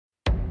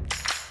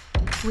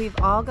We've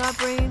all got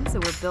brains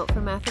and we're built for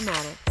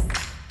mathematics.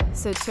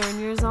 So turn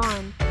yours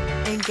on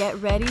and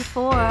get ready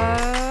for...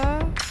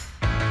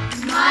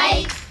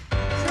 Mic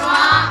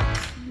Drop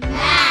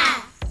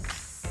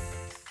Maths!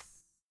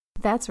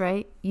 That's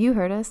right, you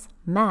heard us,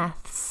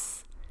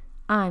 maths.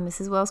 I'm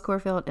Mrs.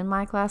 Wells-Corfield and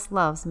my class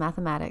loves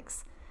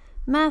mathematics.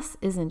 Maths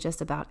isn't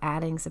just about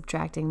adding,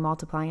 subtracting,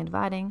 multiplying, and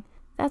dividing.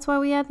 That's why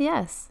we have the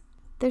S.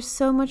 There's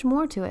so much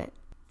more to it.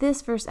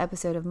 This first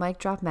episode of Mic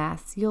Drop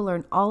Maths, you'll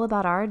learn all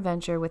about our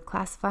adventure with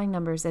classifying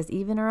numbers as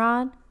even or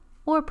odd,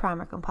 or prime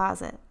or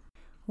composite.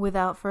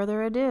 Without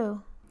further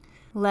ado,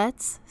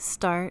 let's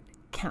start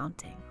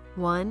counting.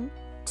 1,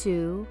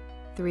 2,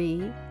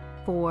 3,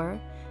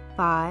 4,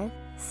 5,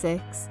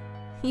 6.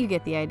 You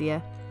get the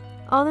idea.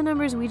 All the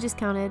numbers we just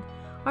counted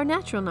are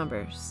natural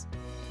numbers.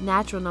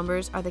 Natural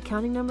numbers are the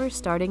counting numbers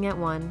starting at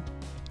 1.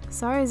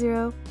 Sorry,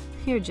 0,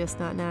 you're just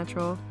not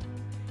natural.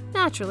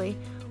 Naturally,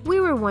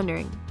 we were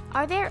wondering,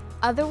 are there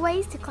other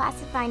ways to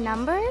classify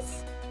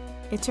numbers?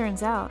 It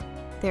turns out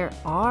there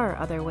are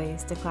other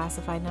ways to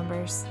classify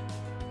numbers.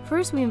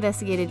 First, we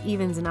investigated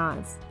evens and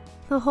odds.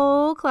 The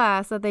whole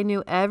class thought they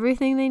knew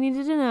everything they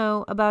needed to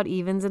know about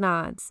evens and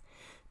odds.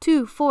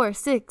 2, 4,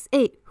 6,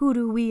 8, who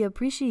do we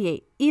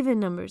appreciate? Even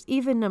numbers,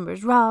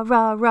 rah,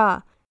 rah,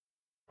 rah.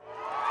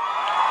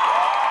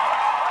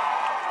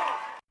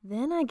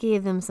 Then I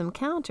gave them some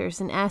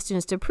counters and asked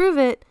students to prove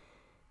it,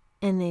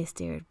 and they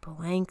stared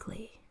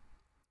blankly.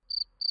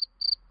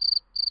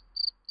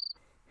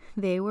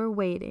 They were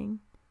waiting,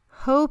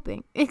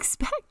 hoping,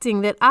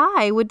 expecting that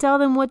I would tell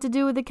them what to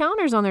do with the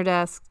counters on their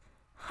desks.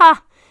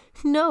 Ha!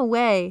 No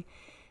way.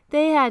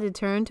 They had to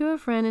turn to a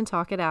friend and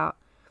talk it out.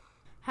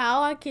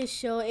 How I can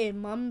show a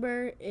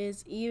number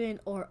is even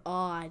or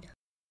odd.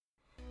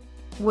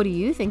 What do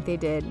you think they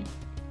did?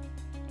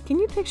 Can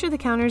you picture the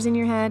counters in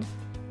your head?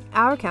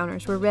 Our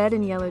counters were red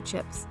and yellow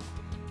chips.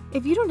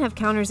 If you don't have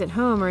counters at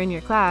home or in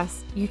your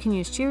class, you can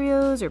use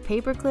Cheerios or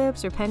paper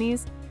clips or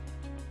pennies.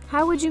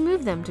 How would you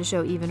move them to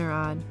show even or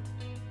odd?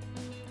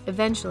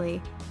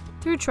 Eventually,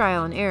 through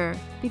trial and error,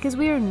 because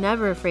we are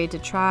never afraid to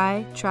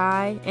try,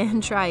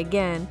 and try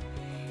again,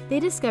 they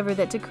discovered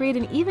that to create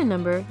an even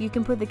number, you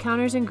can put the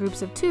counters in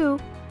groups of 2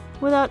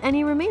 without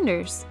any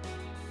remainders.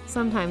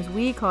 Sometimes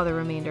we call the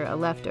remainder a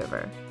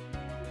leftover.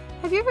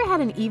 Have you ever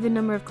had an even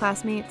number of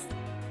classmates?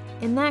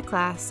 In that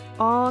class,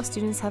 all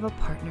students have a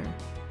partner.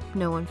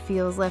 No one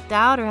feels left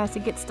out or has to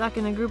get stuck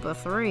in a group of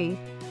 3.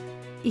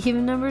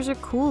 Even numbers are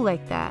cool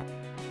like that.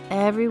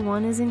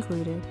 Everyone is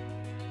included.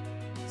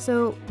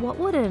 So what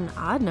would an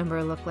odd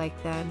number look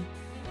like then?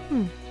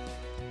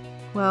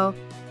 Well,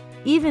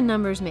 even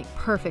numbers make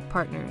perfect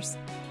partners.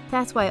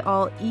 That's why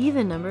all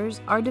even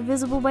numbers are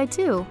divisible by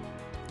 2.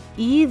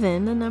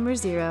 Even the number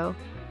 0.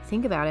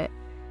 Think about it.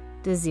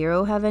 Does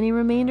 0 have any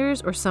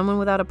remainders or someone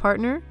without a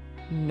partner?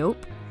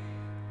 Nope.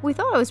 We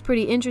thought it was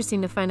pretty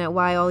interesting to find out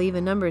why all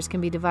even numbers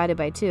can be divided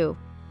by 2.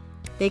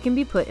 They can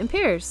be put in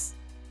pairs.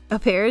 A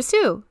pair is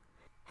 2.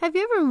 Have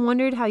you ever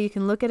wondered how you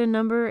can look at a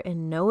number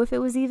and know if it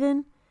was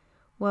even?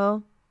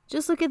 Well,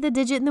 just look at the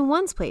digit in the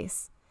ones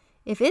place.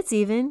 If it's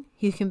even,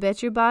 you can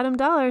bet your bottom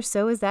dollar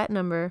so is that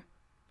number.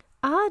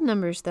 Odd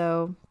numbers,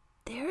 though,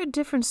 they're a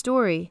different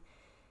story.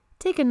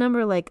 Take a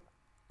number like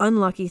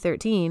unlucky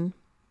 13.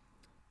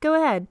 Go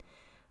ahead,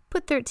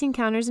 put 13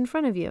 counters in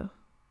front of you.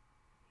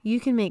 You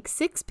can make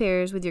 6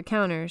 pairs with your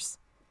counters,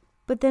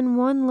 but then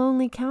one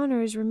lonely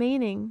counter is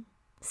remaining,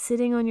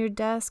 sitting on your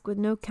desk with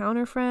no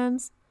counter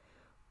friends.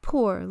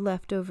 Poor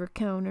leftover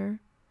counter.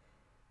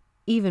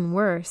 Even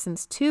worse,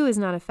 since 2 is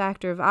not a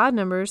factor of odd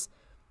numbers,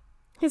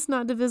 it's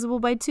not divisible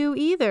by 2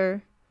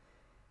 either.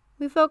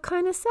 We felt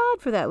kind of sad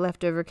for that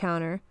leftover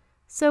counter,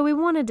 so we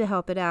wanted to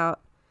help it out.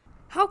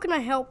 How can I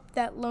help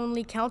that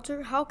lonely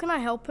counter? How can I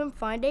help him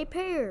find a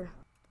pair?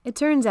 It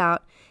turns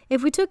out,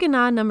 if we took an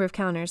odd number of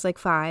counters, like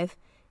 5,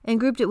 and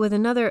grouped it with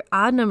another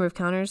odd number of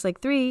counters, like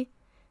 3,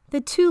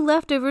 the 2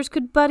 leftovers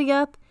could buddy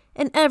up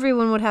and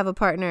everyone would have a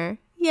partner.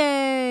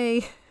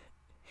 Yay!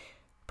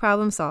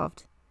 Problem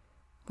solved.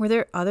 Were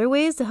there other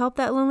ways to help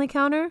that lonely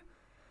counter?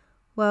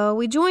 Well,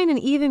 we joined an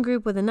even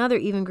group with another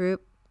even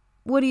group.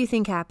 What do you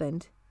think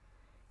happened?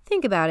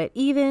 Think about it.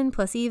 Even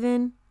plus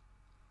even.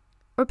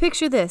 Or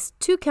picture this.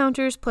 2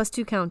 counters plus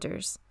 2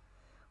 counters.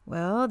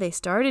 Well, they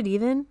started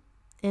even,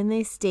 and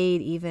they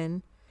stayed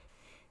even.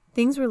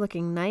 Things were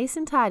looking nice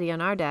and tidy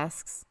on our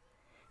desks.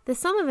 The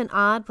sum of an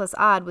odd plus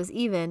odd was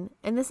even,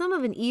 and the sum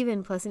of an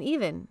even plus an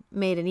even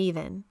made an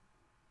even.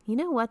 You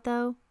know what,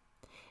 though?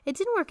 It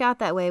didn't work out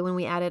that way when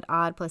we added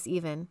odd plus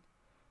even.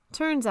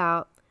 Turns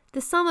out, the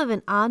sum of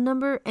an odd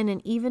number and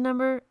an even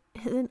number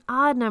is an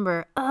odd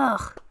number.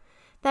 Ugh!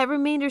 That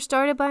remainder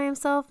started by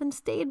himself and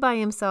stayed by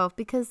himself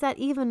because that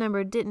even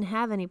number didn't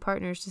have any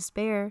partners to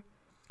spare.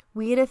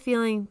 We had a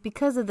feeling,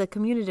 because of the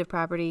commutative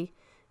property,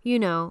 you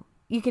know,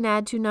 you can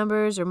add 2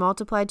 numbers or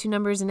multiply 2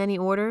 numbers in any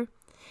order,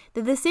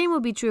 that the same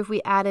would be true if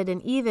we added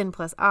an even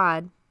plus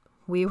odd.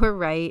 We were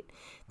right.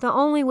 The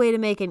only way to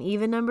make an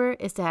even number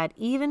is to add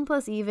even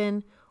plus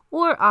even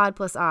or odd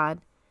plus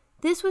odd.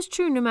 This was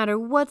true no matter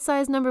what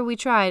size number we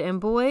tried, and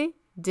boy,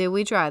 did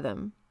we try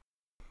them.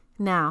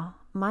 Now,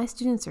 my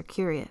students are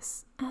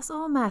curious, as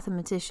all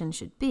mathematicians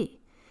should be,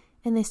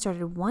 and they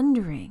started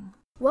wondering,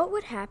 what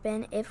would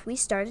happen if we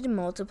started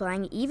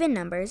multiplying even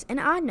numbers and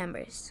odd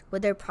numbers?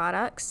 Would their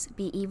products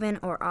be even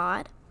or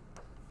odd?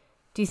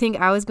 Do you think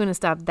I was going to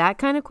stop that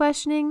kind of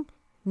questioning?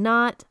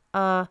 Not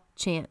a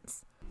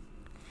chance.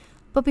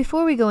 But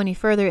before we go any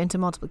further into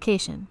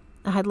multiplication,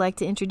 I'd like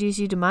to introduce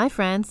you to my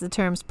friends the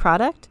terms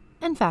product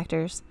and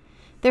factors.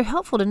 They're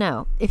helpful to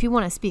know if you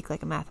want to speak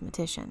like a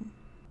mathematician.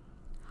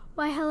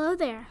 Why, hello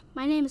there.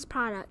 My name is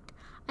Product.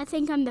 I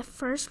think I'm the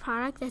first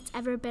product that's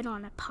ever been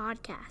on a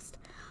podcast.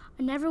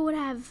 I never would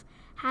have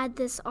had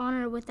this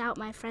honor without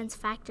my friends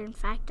Factor and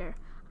Factor.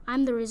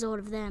 I'm the result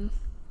of them.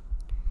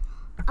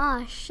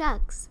 Aw,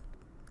 shucks.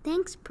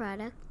 Thanks,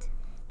 Product.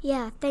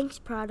 Yeah, thanks,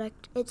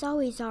 Product. It's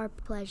always our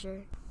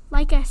pleasure.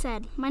 Like I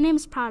said, my name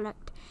is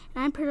Product,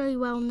 and I'm pretty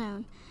well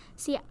known.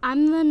 See,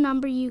 I'm the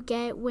number you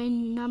get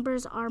when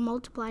numbers are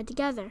multiplied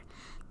together.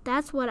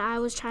 That's what I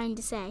was trying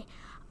to say.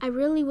 I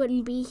really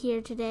wouldn't be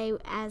here today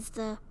as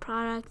the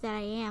product that I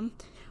am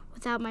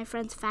without my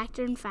friends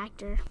Factor and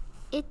Factor.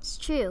 It's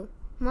true.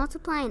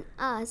 Multiplying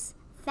us,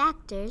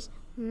 factors,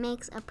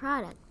 makes a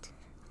product.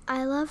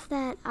 I love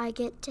that I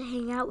get to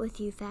hang out with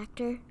you,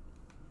 Factor.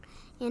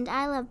 And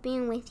I love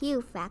being with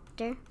you,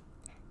 Factor.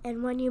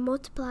 And when you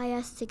multiply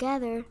us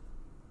together,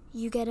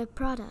 you get a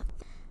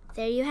product.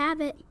 There you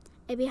have it.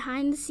 A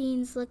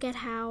behind-the-scenes look at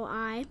how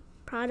I,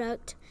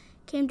 Product,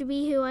 came to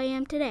be who I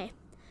am today.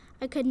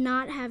 I could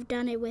not have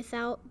done it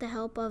without the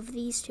help of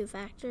these two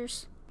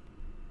factors.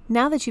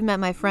 Now that you've met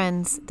my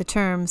friends, the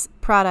terms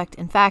product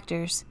and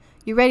factors,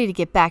 you're ready to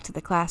get back to the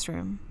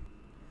classroom.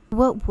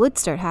 What would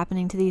start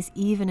happening to these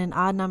even and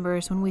odd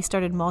numbers when we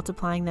started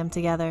multiplying them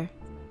together?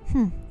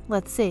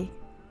 Let's see.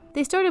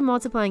 They started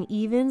multiplying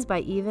evens by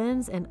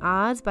evens and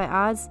odds by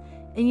odds,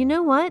 and you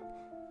know what?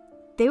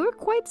 They were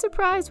quite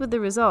surprised with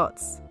the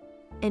results.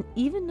 An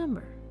even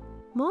number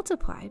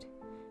multiplied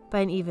by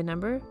an even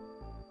number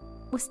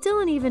was still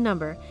an even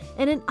number,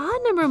 and an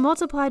odd number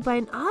multiplied by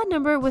an odd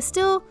number was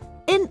still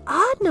an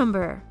odd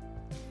number.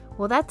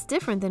 Well, that's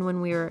different than when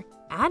we were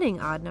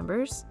adding odd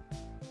numbers.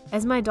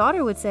 As my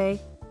daughter would say,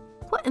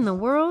 what in the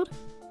world?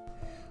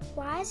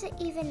 Why is an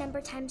even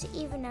number times an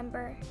even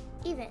number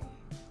even?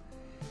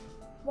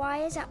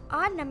 Why is an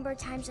odd number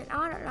times an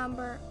odd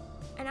number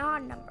an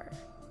odd number?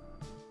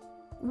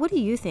 What do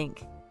you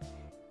think?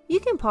 You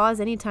can pause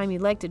anytime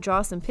you'd like to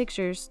draw some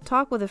pictures,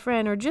 talk with a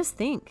friend, or just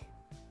think.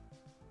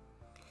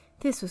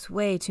 This was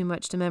way too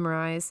much to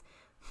memorize.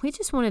 We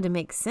just wanted to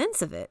make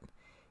sense of it.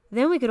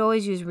 Then we could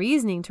always use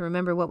reasoning to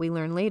remember what we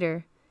learned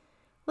later.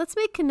 Let's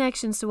make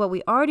connections to what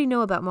we already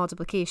know about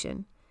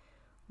multiplication.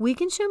 We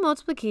can show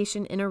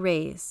multiplication in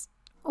arrays,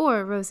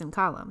 or rows and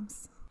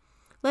columns.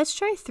 Let's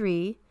try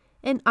 3,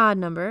 an odd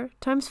number,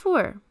 times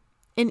 4,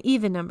 an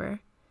even number.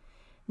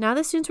 Now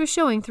the students were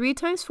showing 3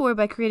 times 4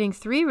 by creating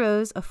 3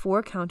 rows of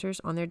 4 counters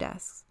on their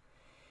desks.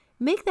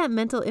 Make that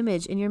mental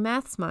image in your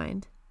math's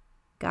mind.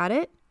 Got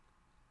it?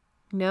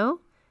 No?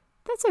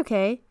 That's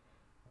okay.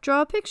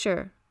 Draw a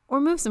picture or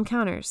move some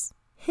counters.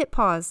 Hit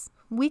pause.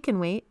 We can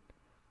wait.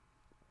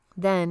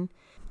 Then,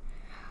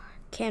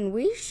 can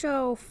we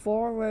show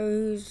 4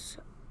 rows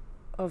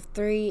of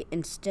 3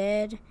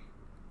 instead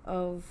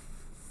of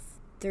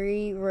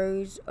 3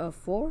 rows of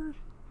 4?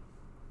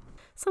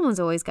 Someone's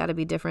always got to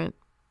be different.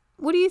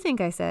 What do you think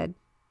I said?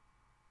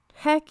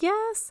 Heck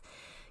yes.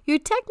 You're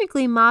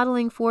technically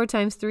modeling 4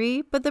 times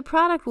 3, but the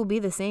product will be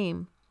the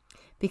same.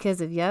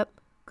 Because of,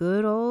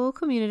 good old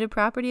commutative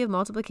property of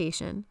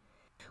multiplication.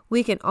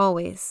 We can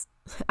always,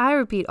 I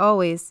repeat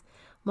always,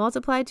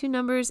 multiply 2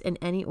 numbers in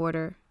any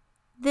order.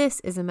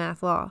 This is a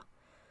math law.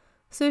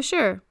 So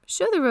sure,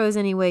 show the rows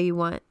any way you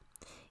want.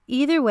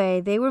 Either way,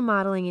 they were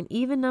modeling an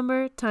even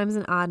number times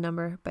an odd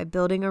number by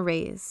building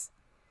arrays.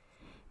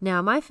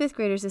 Now, my 5th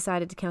graders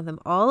decided to count them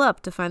all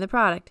up to find the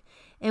product.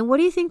 And what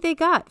do you think they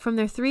got from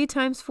their 3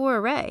 times 4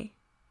 array?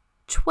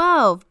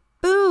 12.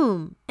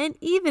 Boom! An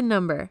even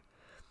number.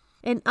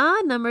 An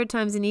odd number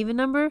times an even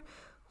number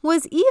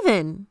was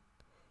even.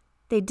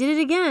 They did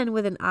it again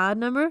with an odd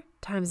number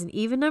times an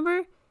even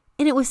number,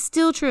 and it was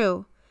still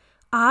true.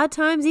 Odd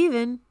times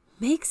even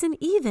makes an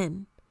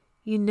even.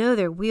 You know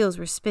their wheels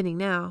were spinning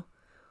now.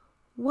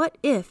 What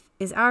if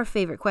is our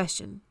favorite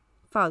question,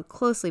 followed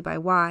closely by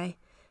why.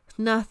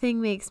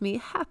 Nothing makes me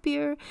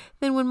happier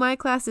than when my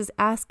class is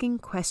asking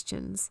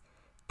questions.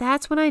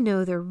 That's when I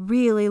know they're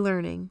really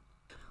learning.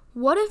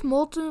 What if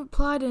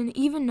multiplied an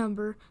even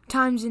number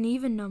times an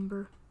even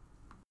number?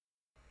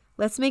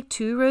 Let's make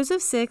 2 rows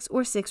of 6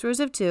 or 6 rows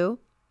of 2.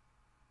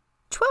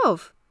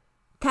 12.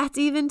 That's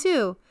even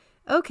too.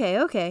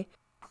 Okay.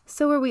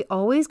 So are we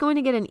always going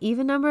to get an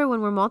even number when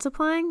we're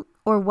multiplying,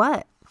 or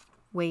what?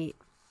 Wait.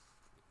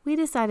 We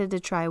decided to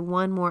try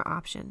one more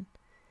option.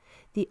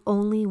 The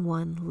only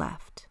one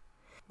left.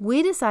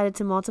 We decided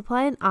to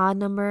multiply an odd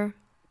number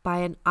by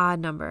an odd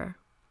number.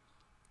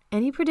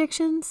 Any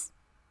predictions?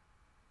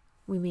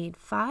 We made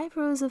 5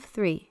 rows of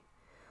 3.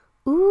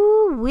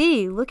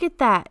 Ooh-wee, look at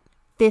that.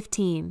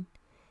 15.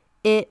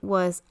 It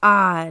was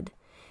odd.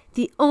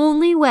 The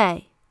only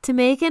way to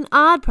make an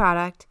odd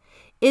product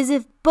is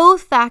if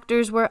both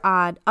factors were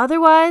odd.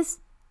 Otherwise,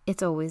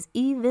 it's always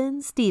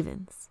even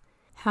Stevens.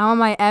 How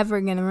am I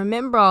ever going to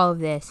remember all of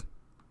this?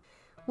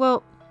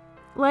 Well,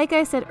 like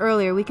I said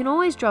earlier, we can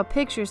always draw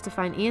pictures to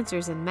find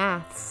answers in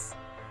maths.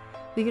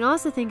 We can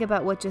also think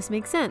about what just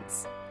makes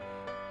sense.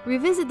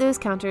 Revisit those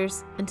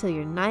counters until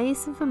you're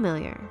nice and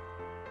familiar.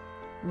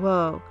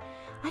 Whoa,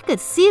 I could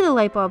see the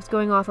light bulbs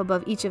going off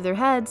above each of their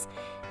heads.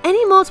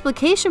 Any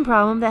multiplication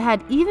problem that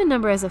had even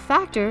number as a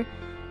factor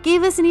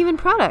gave us an even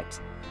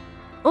product.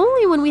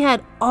 Only when we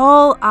had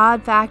all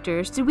odd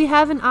factors did we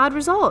have an odd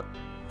result.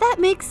 That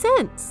makes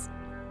sense.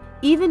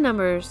 Even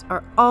numbers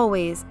are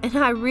always, and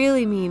I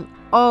really mean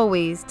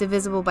always,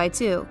 divisible by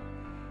 2.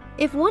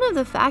 If one of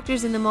the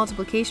factors in the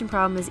multiplication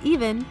problem is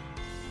even,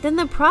 then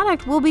the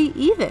product will be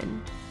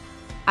even.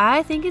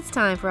 I think it's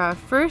time for our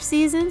first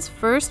season's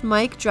first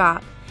mic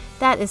drop.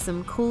 That is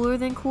some cooler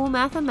than cool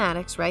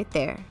mathematics right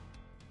there.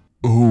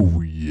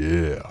 Oh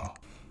yeah.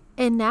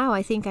 And now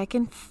I think I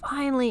can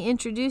finally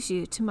introduce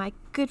you to my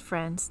good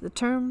friends, the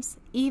terms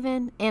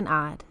even and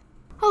odd.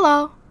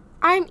 Hello,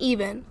 I'm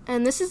Even,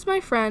 and this is my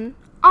friend,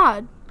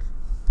 Odd.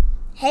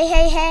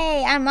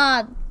 Hey, I'm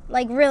odd.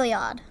 Like really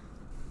odd.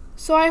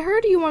 So I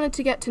heard you wanted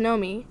to get to know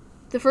me.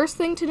 The first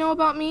thing to know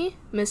about me,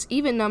 Miss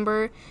Even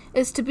Number,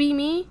 is to be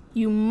me,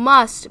 you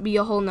must be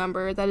a whole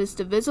number that is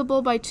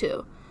divisible by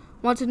 2.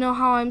 Want to know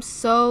how I'm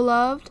so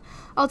loved?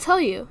 I'll tell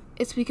you.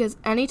 It's because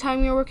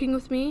anytime you're working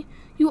with me,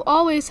 you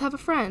always have a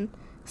friend.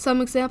 Some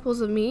examples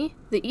of me,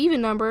 the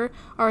even number,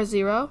 are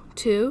 0,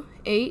 2,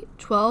 8,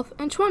 12,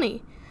 and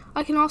 20.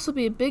 I can also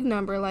be a big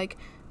number like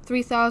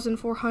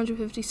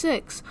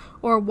 3,456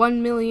 or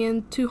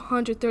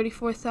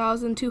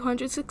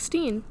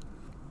 1,234,216.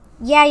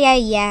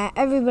 Yeah.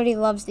 Everybody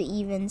loves the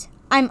evens.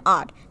 I'm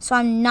odd, so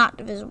I'm not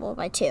divisible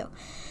by 2.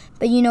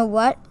 But you know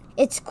what?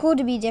 It's cool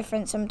to be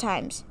different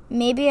sometimes.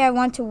 Maybe I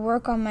want to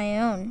work on my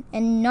own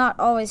and not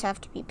always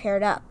have to be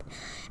paired up.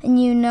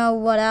 And you know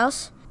what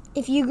else?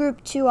 If you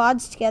group 2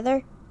 odds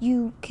together,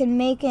 you can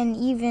make an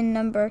even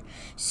number.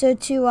 So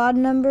 2 odd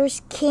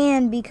numbers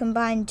can be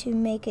combined to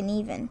make an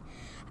even.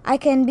 I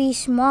can be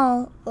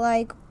small,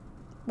 like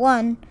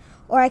 1,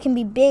 or I can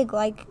be big,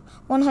 like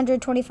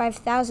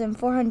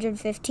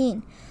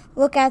 125,415.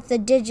 Look at the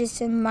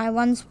digits in my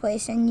ones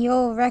place and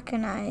you'll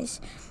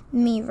recognize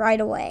me right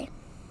away.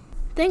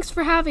 Thanks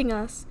for having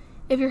us.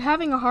 If you're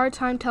having a hard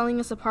time telling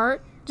us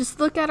apart, just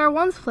look at our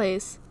ones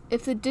place.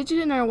 If the digit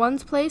in our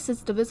ones place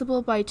is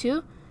divisible by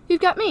 2,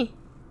 you've got me,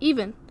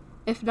 Even.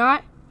 If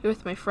not, you're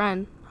with my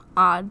friend,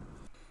 Odd.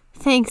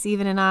 Thanks,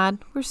 Even and Odd.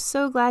 We're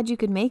so glad you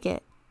could make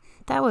it.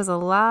 That was a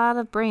lot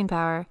of brain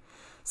power.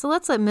 So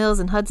let's let Mills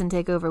and Hudson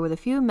take over with a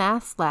few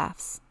maths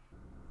laughs.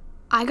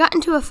 I got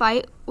into a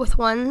fight with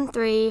 1,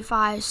 3,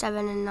 5,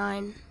 7, and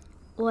 9.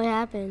 What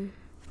happened?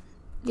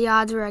 The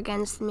odds were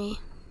against me.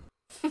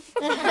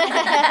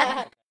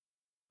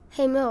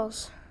 Hey,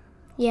 Mills.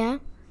 Yeah?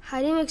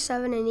 How do you make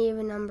 7 an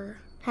even number?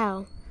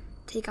 How?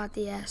 Take out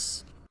the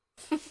S.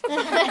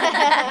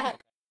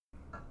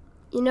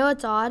 You know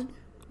what's odd?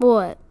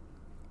 What?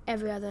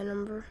 Every other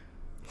number.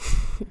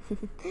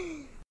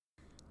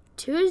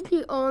 2 is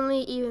the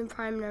only even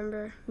prime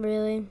number.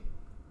 Really?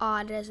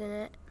 Odd, isn't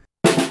it?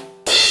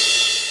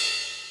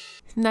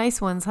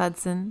 Nice ones,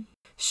 Hudson.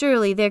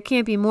 Surely there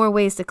can't be more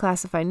ways to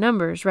classify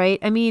numbers, right?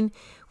 I mean,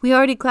 we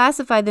already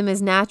classified them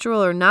as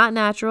natural or not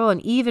natural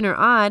and even or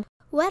odd.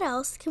 What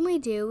else can we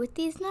do with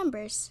these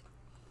numbers?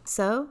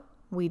 So,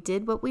 we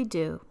did what we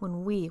do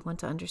when we want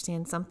to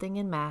understand something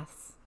in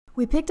maths.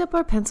 We picked up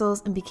our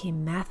pencils and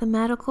became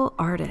mathematical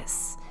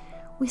artists.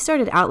 We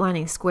started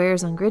outlining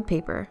squares on grid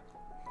paper.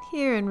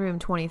 Here in room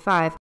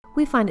 25,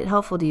 we find it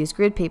helpful to use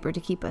grid paper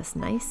to keep us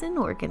nice and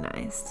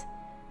organized.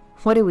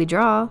 What did we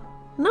draw?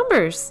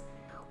 Numbers!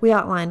 We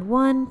outlined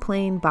one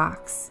plain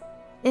box.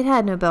 It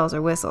had no bells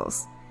or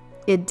whistles.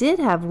 It did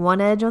have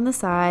one edge on the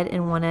side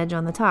and one edge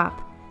on the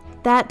top.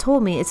 That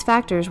told me its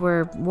factors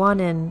were 1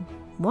 and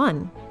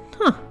 1.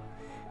 Huh,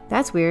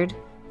 that's weird.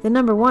 The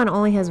number 1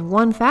 only has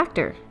one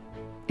factor.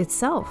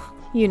 Itself.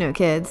 You know,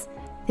 kids.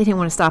 They didn't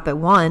want to stop at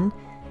 1.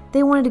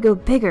 They wanted to go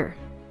bigger.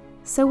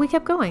 So we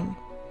kept going.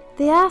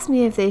 They asked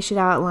me if they should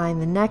outline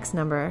the next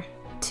number,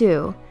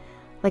 2,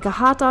 like a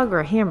hot dog or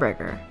a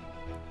hamburger.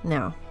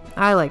 No,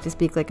 I like to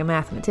speak like a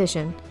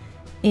mathematician,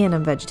 and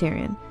I'm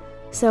vegetarian.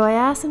 So I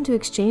asked them to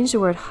exchange the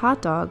word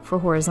hot dog for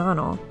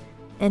horizontal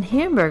and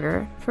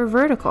hamburger for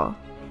vertical.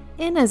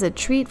 And as a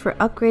treat for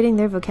upgrading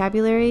their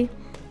vocabulary,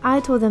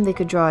 I told them they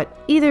could draw it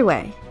either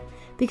way,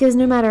 because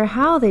no matter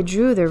how they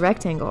drew their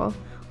rectangle,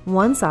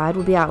 one side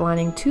would be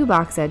outlining 2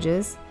 box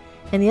edges,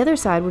 and the other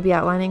side would be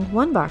outlining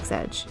 1 box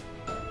edge.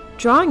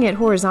 Drawing it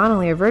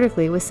horizontally or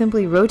vertically was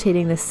simply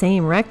rotating the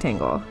same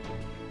rectangle.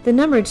 The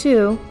number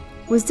 2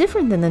 was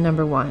different than the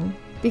number 1,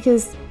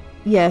 because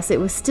yes, it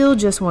was still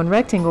just one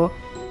rectangle,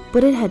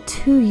 but it had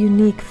 2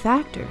 unique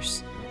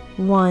factors,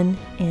 1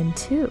 and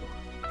 2.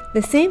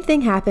 The same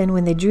thing happened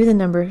when they drew the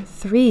number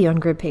 3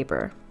 on grid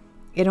paper.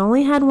 It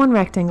only had one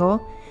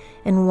rectangle,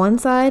 and one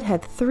side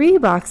had 3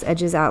 box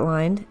edges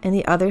outlined, and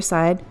the other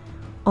side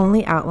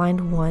only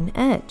outlined one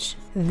edge.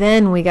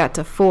 Then we got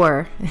to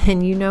 4,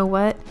 and you know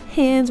what?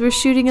 Hands were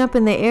shooting up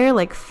in the air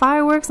like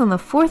fireworks on the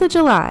 4th of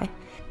July.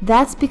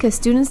 That's because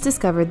students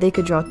discovered they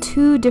could draw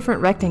 2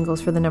 different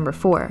rectangles for the number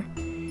 4.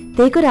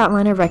 They could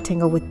outline a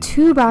rectangle with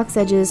 2 box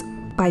edges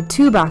by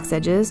 2 box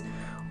edges,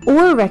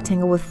 or a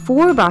rectangle with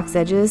 4 box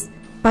edges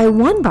by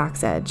 1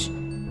 box edge.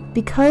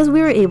 Because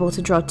we were able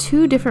to draw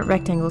 2 different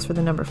rectangles for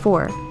the number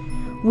 4,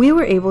 we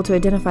were able to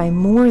identify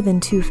more than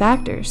 2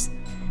 factors.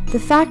 The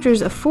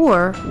factors of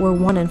 4 were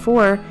 1 and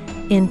 4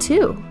 and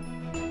 2.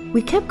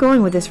 We kept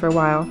going with this for a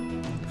while.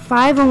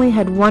 5 only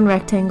had 1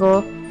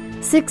 rectangle,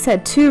 6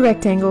 had 2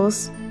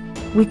 rectangles.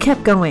 We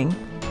kept going.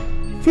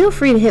 Feel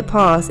free to hit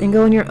pause and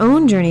go on your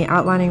own journey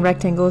outlining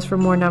rectangles for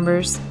more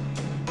numbers.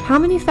 How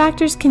many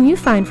factors can you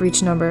find for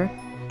each number?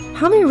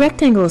 How many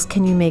rectangles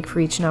can you make for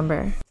each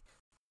number?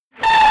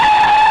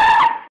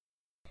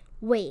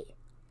 Wait,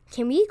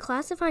 can we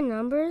classify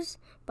numbers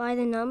by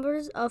the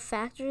numbers of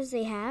factors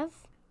they have?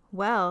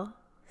 Well,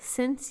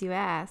 since you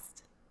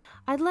asked,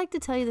 I'd like to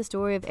tell you the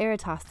story of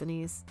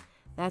Eratosthenes.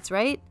 That's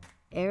right,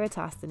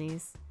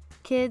 Eratosthenes.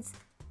 Kids,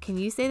 can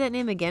you say that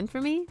name again for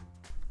me?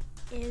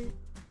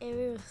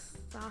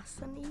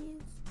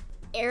 Eratosthenes?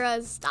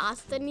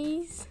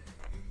 Eratosthenes?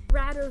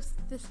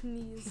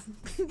 Ratosthenes.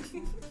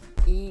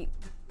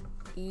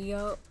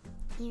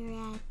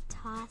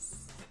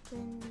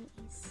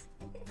 Eratosthenes.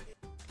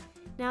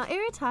 Now,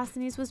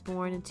 Eratosthenes was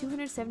born in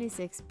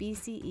 276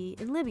 BCE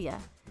in Libya,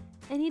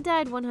 and he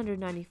died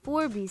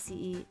 194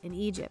 BCE in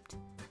Egypt.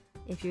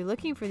 If you're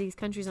looking for these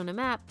countries on a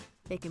map,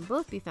 they can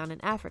both be found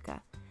in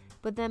Africa,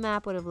 but that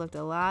map would have looked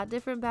a lot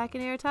different back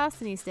in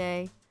Eratosthenes'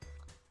 day.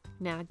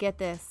 Now, get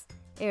this.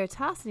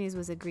 Eratosthenes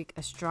was a Greek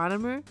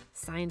astronomer,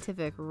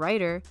 scientific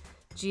writer,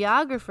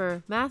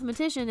 geographer,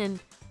 mathematician, and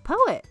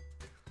poet.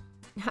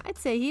 I'd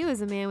say he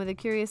was a man with a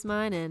curious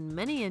mind and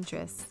many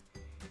interests.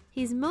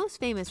 He's most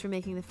famous for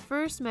making the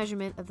first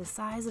measurement of the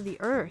size of the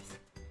Earth.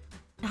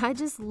 I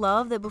just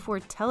love that before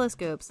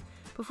telescopes,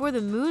 before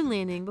the moon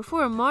landing,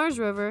 before a Mars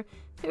rover,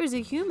 there was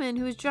a human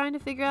who was trying to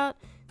figure out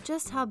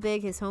just how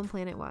big his home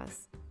planet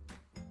was.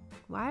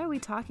 Why are we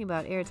talking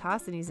about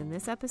Eratosthenes in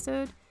this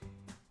episode?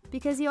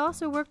 Because he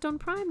also worked on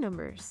prime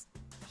numbers.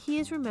 He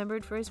is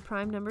remembered for his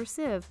prime number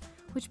sieve,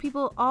 which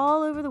people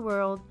all over the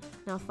world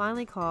now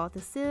finally call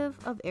the sieve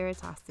of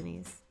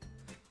Eratosthenes.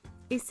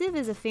 A sieve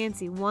is a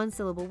fancy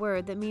one-syllable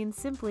word that means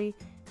simply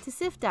to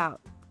sift out,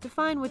 to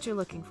find what you're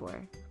looking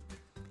for.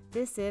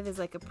 This sieve is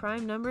like a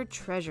prime number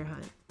treasure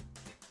hunt.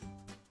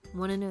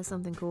 Want to know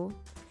something cool?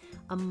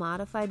 A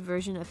modified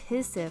version of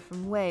his sieve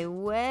from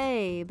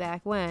way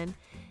back when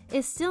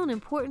is still an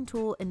important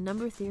tool in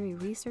number theory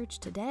research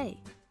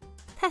today.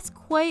 That's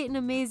quite an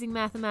amazing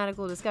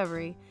mathematical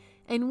discovery,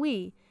 and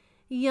we,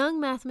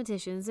 young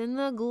mathematicians in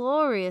the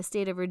glorious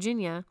state of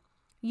Virginia,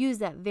 use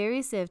that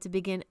very sieve to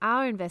begin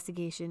our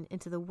investigation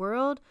into the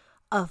world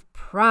of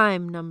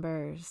prime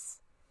numbers.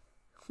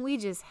 We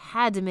just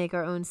had to make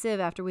our own sieve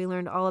after we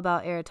learned all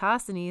about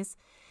Eratosthenes,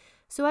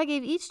 so I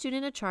gave each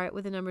student a chart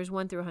with the numbers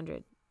 1 through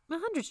 100, a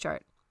hundreds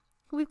chart.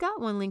 We've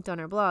got one linked on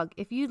our blog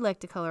if you'd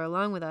like to color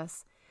along with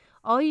us.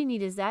 All you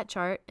need is that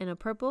chart and a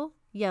purple,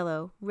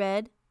 yellow,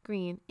 red,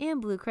 green,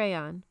 and blue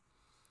crayon.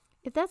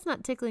 If that's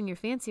not tickling your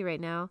fancy right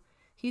now,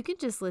 you can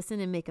just listen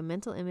and make a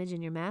mental image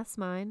in your math's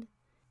mind.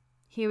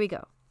 Here we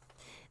go.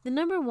 The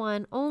number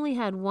 1 only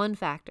had one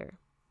factor,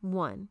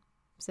 1.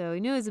 So we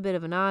knew it was a bit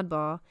of an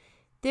oddball.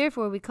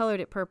 Therefore, we colored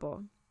it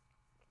purple.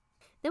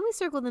 Then we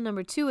circled the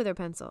number 2 with our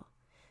pencil.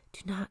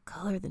 Do not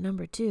color the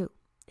number 2.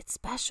 It's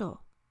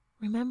special.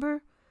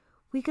 Remember,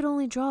 we could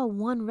only draw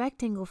one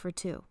rectangle for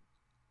 2.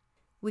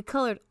 We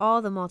colored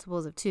all the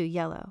multiples of 2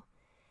 yellow.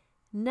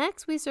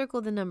 Next, we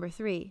circled the number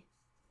 3.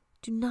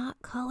 Do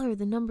not color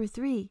the number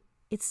 3.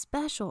 It's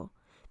special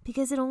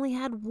because it only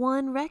had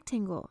one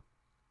rectangle.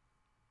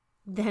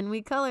 Then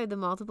we colored the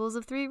multiples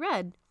of 3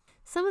 red.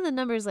 Some of the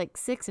numbers like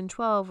 6 and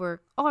 12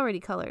 were already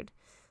colored,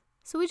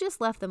 so we just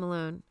left them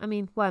alone. I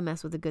mean, why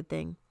mess with a good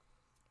thing?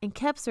 And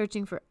kept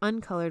searching for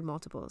uncolored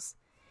multiples.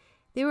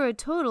 There were a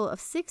total of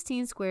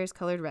 16 squares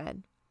colored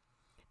red.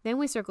 Then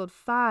we circled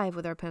 5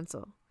 with our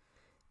pencil.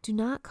 Do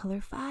not color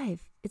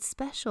 5. It's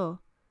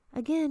special.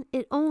 Again,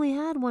 it only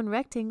had one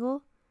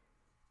rectangle.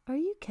 Are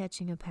you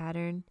catching a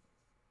pattern?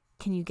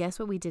 Can you guess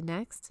what we did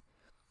next?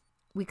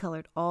 We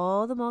colored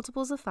all the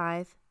multiples of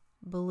 5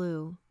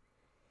 blue.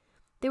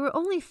 There were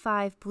only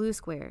 5 blue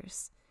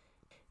squares.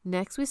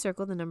 Next, we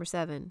circled the number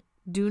 7.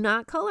 Do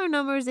not color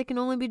numbers that can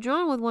only be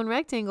drawn with one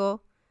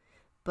rectangle,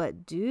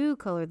 but do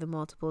color the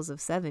multiples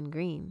of 7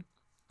 green.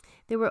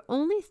 There were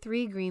only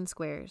 3 green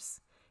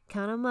squares.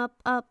 Count 'em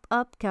up,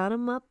 count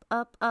 'em up,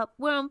 up.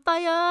 We're on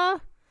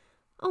fire!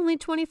 Only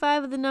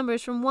 25 of the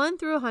numbers from 1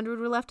 through 100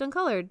 were left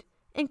uncolored,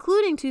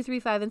 including 2, 3,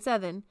 5, and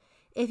 7.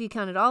 If you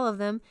counted all of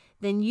them,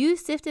 then you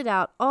sifted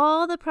out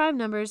all the prime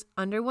numbers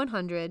under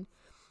 100.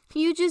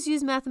 You just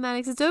used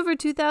mathematics that's over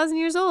 2,000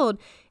 years old.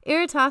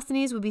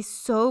 Eratosthenes would be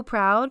so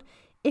proud.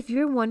 If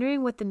you're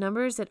wondering what the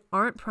numbers that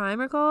aren't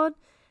prime are called,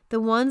 the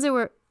ones that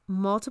were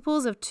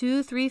multiples of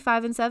 2, 3,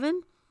 5, and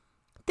 7,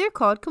 they're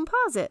called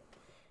composite.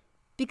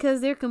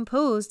 because they're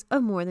composed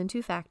of more than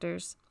 2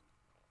 factors.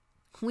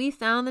 We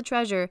found the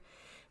treasure,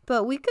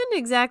 but we couldn't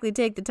exactly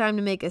take the time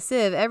to make a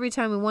sieve every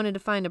time we wanted to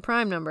find a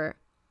prime number.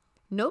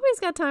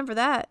 Nobody's got time for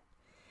that.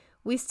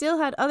 We still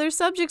had other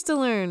subjects to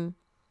learn.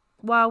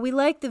 While we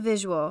liked the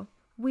visual,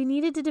 we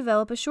needed to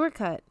develop a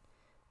shortcut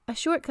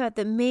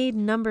that made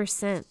number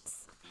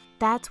sense.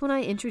 That's when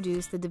I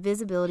introduced the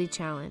divisibility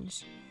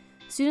challenge.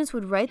 Students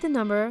would write the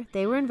number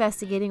they were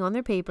investigating on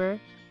their paper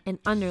and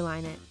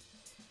underline it.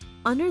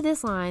 Under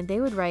this line, they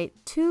would write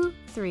 2,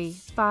 3,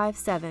 5,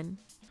 7.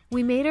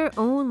 We made our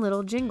own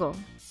little jingle.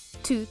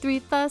 2, 3,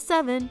 5,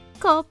 7,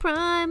 call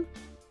prime.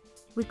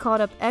 We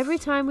called up every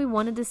time we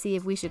wanted to see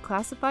if we should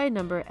classify a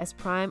number as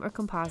prime or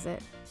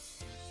composite.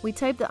 We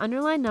typed the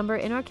underlined number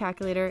in our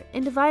calculator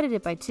and divided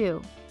it by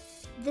 2.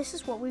 This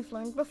is what we've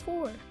learned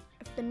before.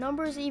 If the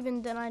number is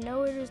even, then I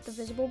know it is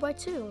divisible by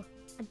 2.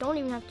 I don't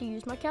even have to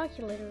use my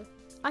calculator.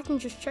 I can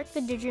just check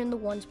the digit in the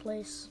ones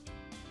place.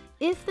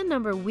 If the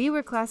number we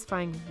were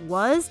classifying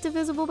was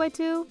divisible by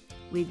 2,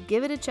 we'd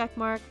give it a check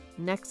mark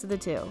next to the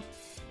 2.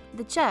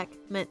 The check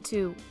meant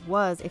 2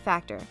 was a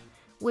factor,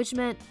 which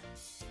meant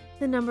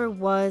the number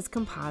was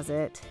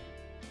composite.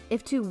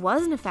 If 2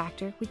 wasn't a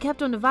factor, we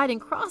kept on dividing,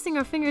 crossing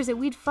our fingers that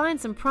we'd find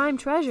some prime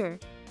treasure.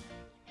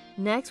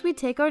 Next, we'd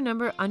take our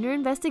number under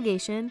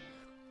investigation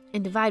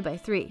and divide by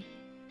 3.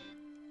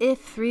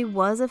 If 3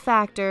 was a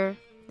factor,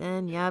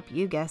 then yep,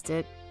 you guessed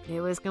it,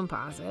 it was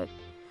composite.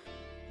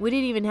 We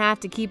didn't even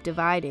have to keep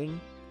dividing.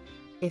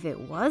 If it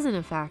wasn't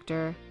a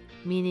factor,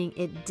 meaning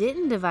it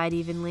didn't divide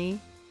evenly,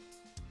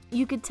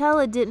 you could tell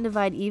it didn't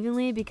divide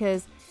evenly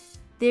because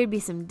there'd be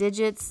some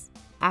digits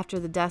after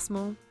the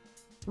decimal.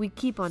 We'd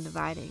keep on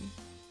dividing.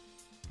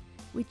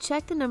 We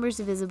checked the number's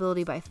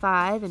divisibility by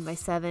 5 and by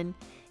 7.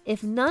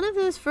 If none of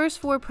those first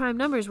 4 prime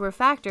numbers were a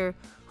factor,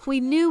 we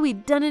knew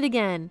we'd done it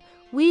again.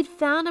 We'd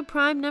found a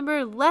prime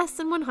number less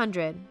than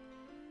 100.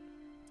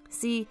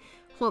 See,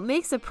 what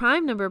makes a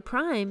prime number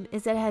prime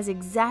is that it has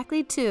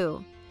exactly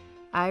 2,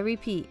 I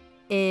repeat,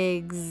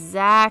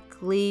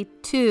 exactly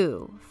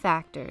 2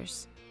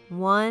 factors,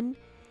 1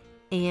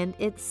 and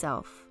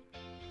itself.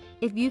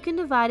 If you can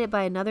divide it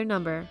by another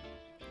number,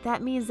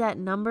 that means that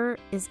number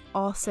is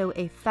also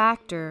a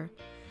factor,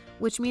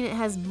 which means it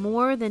has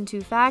more than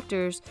 2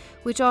 factors,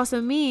 which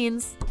also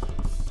means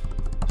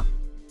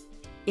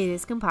it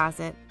is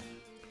composite.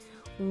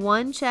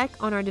 One check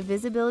on our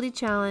divisibility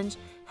challenge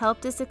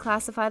helped us to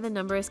classify the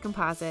number as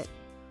composite.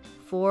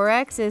 4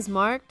 X's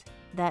marked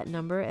that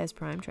number as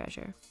prime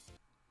treasure.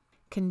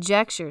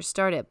 Conjectures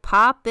started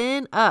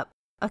popping up.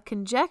 A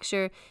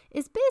conjecture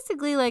is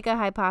basically like a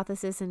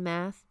hypothesis in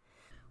math.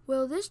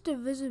 Will this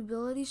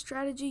divisibility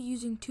strategy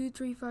using 2,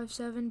 3, 5,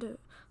 7 to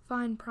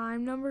find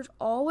prime numbers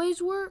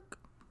always work?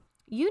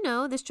 You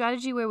know, the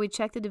strategy where we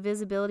check the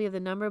divisibility of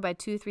the number by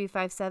 2, 3,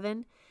 5,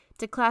 7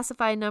 to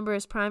classify a number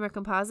as prime or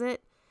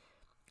composite?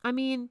 I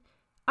mean,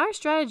 our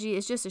strategy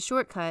is just a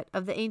shortcut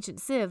of the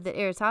ancient sieve that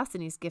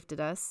Eratosthenes gifted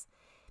us.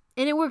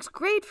 And it works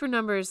great for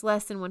numbers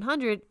less than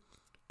 100.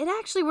 It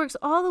actually works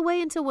all the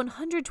way until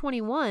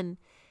 121.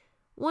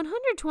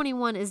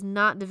 121 is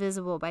not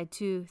divisible by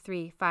 2,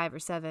 3, 5, or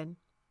 7.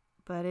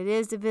 But it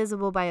is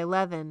divisible by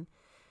 11,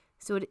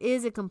 so it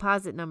is a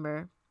composite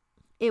number.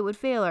 It would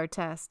fail our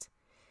test.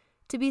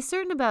 To be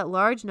certain about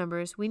large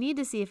numbers, we need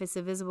to see if it's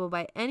divisible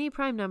by any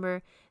prime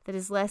number that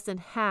is less than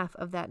half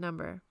of that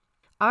number.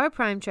 Our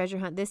prime treasure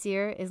hunt this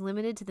year is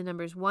limited to the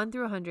numbers 1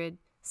 through 100,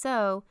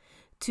 so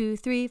 2,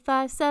 3,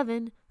 5,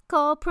 7,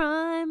 call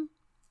prime.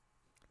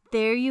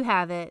 There you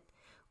have it.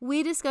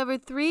 We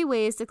discovered 3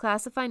 ways to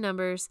classify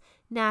numbers: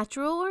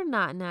 natural or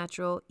not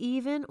natural,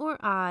 even or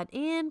odd,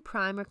 and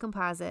prime or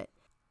composite.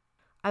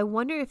 I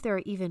wonder if there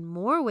are even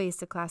more ways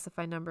to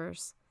classify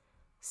numbers.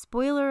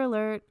 Spoiler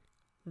alert,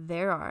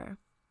 there are.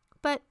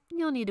 But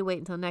you'll need to wait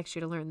until next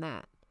year to learn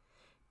that.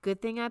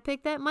 Good thing I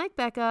picked that mic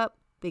back up,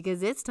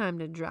 because it's time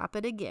to drop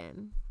it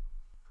again.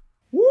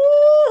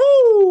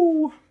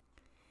 Woo!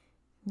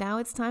 Now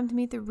it's time to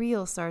meet the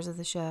real stars of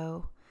the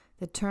show,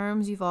 the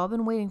terms you've all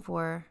been waiting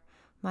for,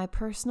 my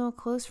personal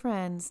close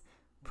friends,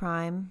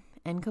 prime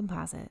and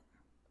composite.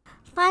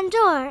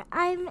 Bonjour,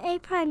 I'm a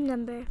prime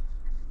number.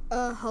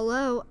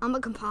 Hello, I'm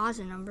a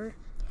composite number.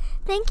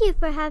 Thank you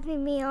for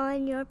having me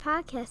on your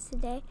podcast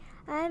today.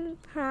 I'm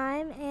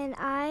prime and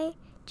I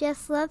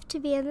just love to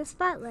be in the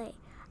spotlight.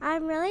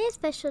 I'm really a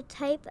special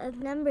type of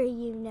number,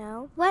 you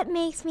know. What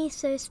makes me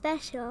so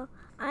special?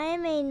 I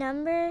am a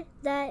number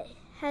that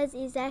has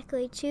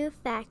exactly 2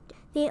 factors.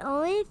 The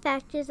only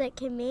factors that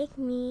can make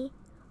me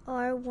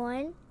are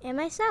 1 and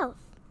myself.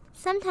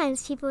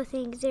 Sometimes people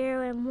think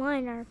 0 and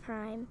 1 are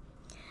prime,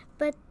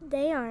 but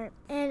they aren't.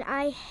 And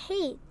I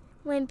hate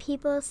when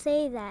people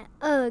say that.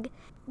 Ugh,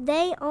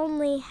 they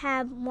only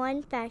have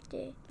 1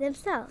 factor,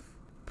 themselves.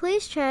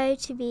 Please try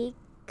to be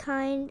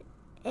kind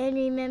and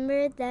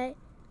remember that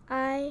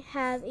I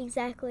have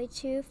exactly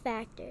 2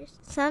 factors.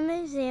 Some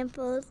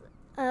examples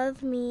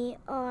of me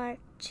are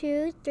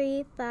 2,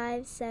 3,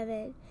 5,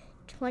 7,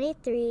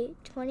 23,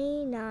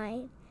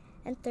 29,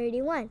 and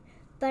 31.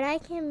 But I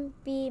can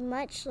be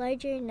much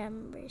larger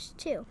numbers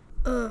too.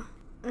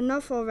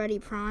 Enough already,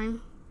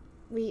 Prime.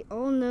 We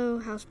all know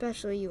how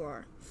special you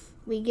are.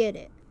 We get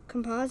it.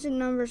 Composite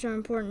numbers are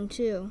important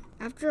too.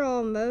 After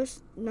all,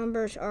 most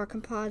numbers are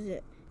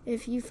composite.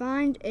 If you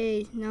find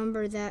a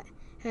number that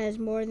has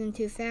more than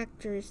 2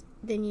 factors,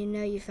 then you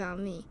know you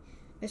found me,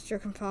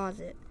 Mr.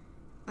 Composite.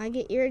 I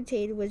get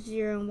irritated with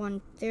 0 and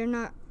 1. They're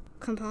not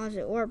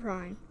composite or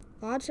prime.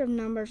 Lots of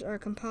numbers are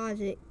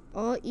composite.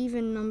 All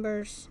even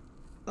numbers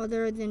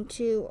other than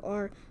 2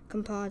 are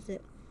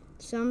composite.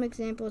 Some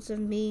examples of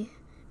me,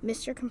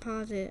 Mr.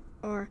 Composite,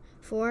 are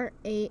 4,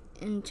 8,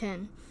 and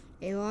 10.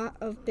 A lot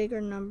of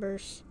bigger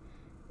numbers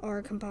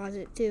are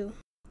composite too.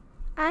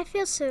 I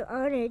feel so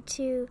honored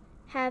to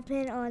have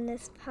been on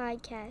this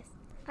podcast.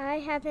 I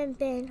haven't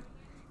been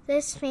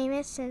this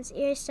famous since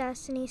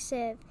Eratosthenes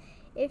Civ.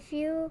 If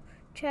you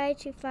try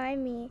to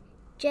find me,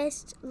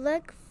 just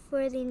look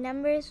for the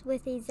numbers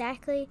with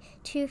exactly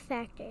 2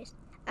 factors.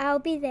 I'll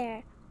be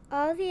there.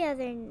 All the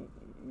other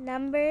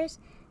numbers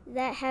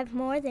that have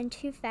more than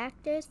 2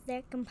 factors,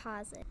 they're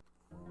composite.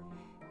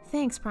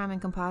 Thanks, Prime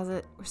and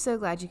Composite. We're so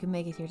glad you could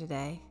make it here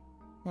today.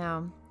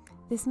 Now,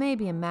 this may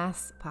be a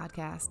maths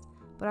podcast,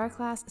 but our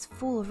class is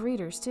full of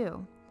readers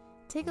too.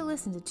 Take a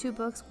listen to 2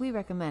 books we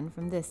recommend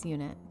from this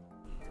unit.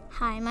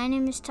 Hi, my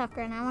name is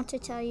Tucker, and I want to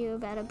tell you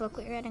about a book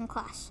we read in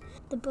class.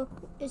 The book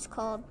is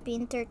called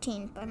Being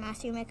 13 by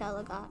Matthew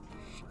McElligott.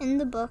 In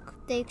the book,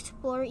 they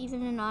explore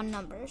even and odd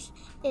numbers.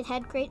 It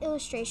had great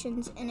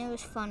illustrations, and it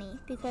was funny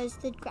because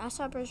the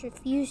grasshoppers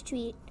refused to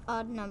eat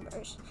odd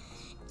numbers,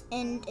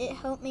 and it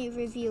helped me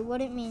review what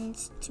it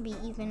means to be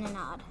even and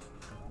odd.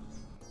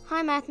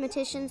 Hi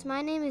mathematicians,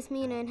 my name is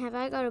Mina, and have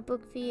I got a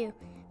book for you.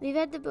 We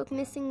read the book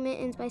Missing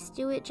Mittens by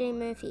Stuart J.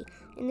 Murphy.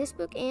 In this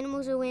book,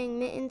 animals are wearing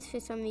mittens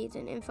for some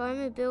reason, and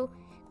Farmer Bill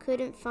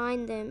couldn't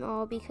find them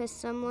all because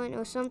someone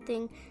or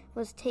something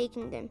was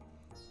taking them.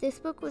 This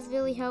book was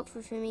really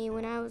helpful for me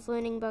when I was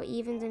learning about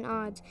evens and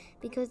odds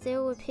because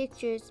there were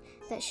pictures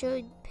that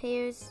showed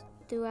pairs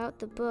throughout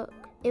the book.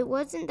 It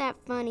wasn't that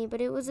funny, but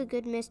it was a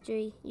good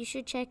mystery. You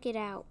should check it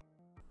out.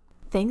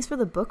 Thanks for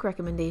the book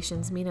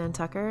recommendations, Mina and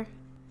Tucker.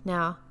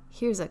 Now,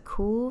 here's a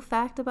cool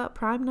fact about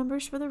prime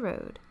numbers for the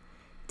road.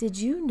 Did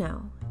you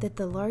know that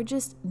the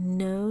largest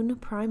known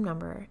prime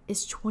number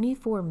is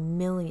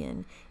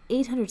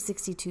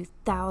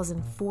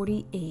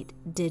 24,862,048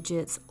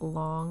 digits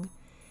long?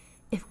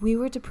 If we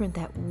were to print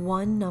that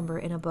one number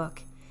in a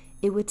book,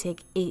 it would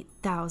take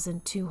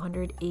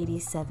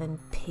 8,287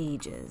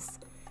 pages.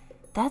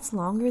 That's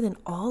longer than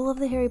all of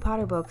the Harry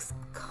Potter books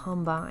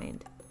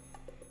combined.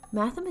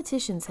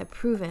 Mathematicians have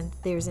proven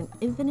there's an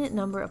infinite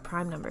number of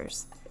prime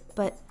numbers,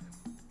 but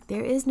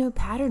there is no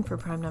pattern for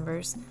prime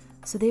numbers,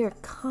 so they are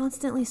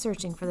constantly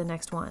searching for the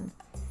next one.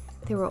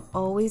 There will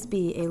always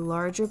be a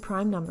larger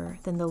prime number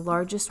than the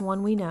largest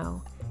one we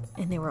know,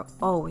 and there will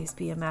always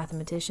be a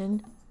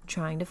mathematician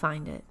trying to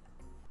find it.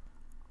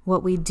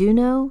 What we do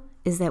know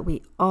is that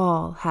we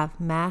all have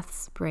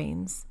maths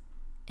brains,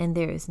 and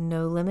there is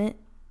no limit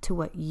to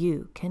what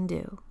you can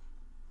do.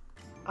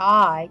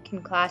 I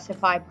can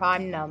classify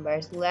prime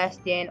numbers less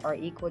than or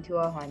equal to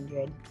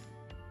 100.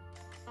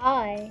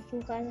 I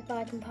can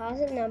classify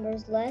composite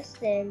numbers less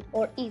than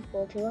or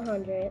equal to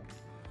 100.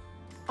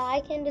 I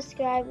can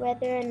describe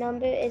whether a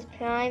number is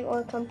prime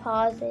or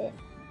composite.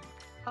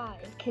 I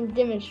can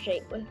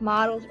demonstrate with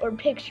models or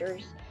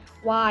pictures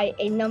why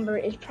a number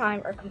is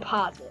prime or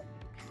composite.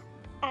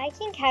 I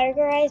can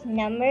categorize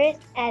numbers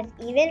as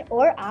even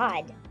or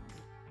odd.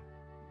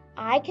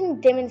 I can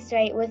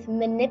demonstrate with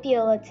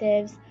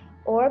manipulatives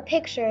or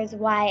pictures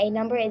why a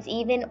number is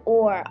even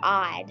or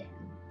odd.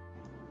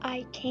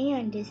 I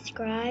can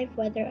describe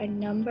whether a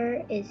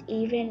number is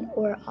even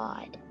or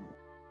odd.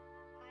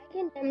 I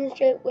can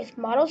demonstrate with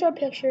models or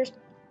pictures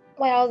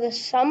why the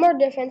sum or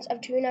difference of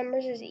 2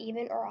 numbers is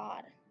even or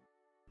odd.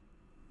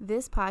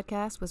 This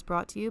podcast was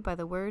brought to you by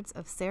the words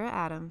of Sarah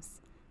Adams.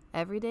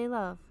 Everyday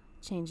love,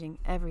 changing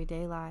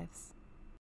everyday lives.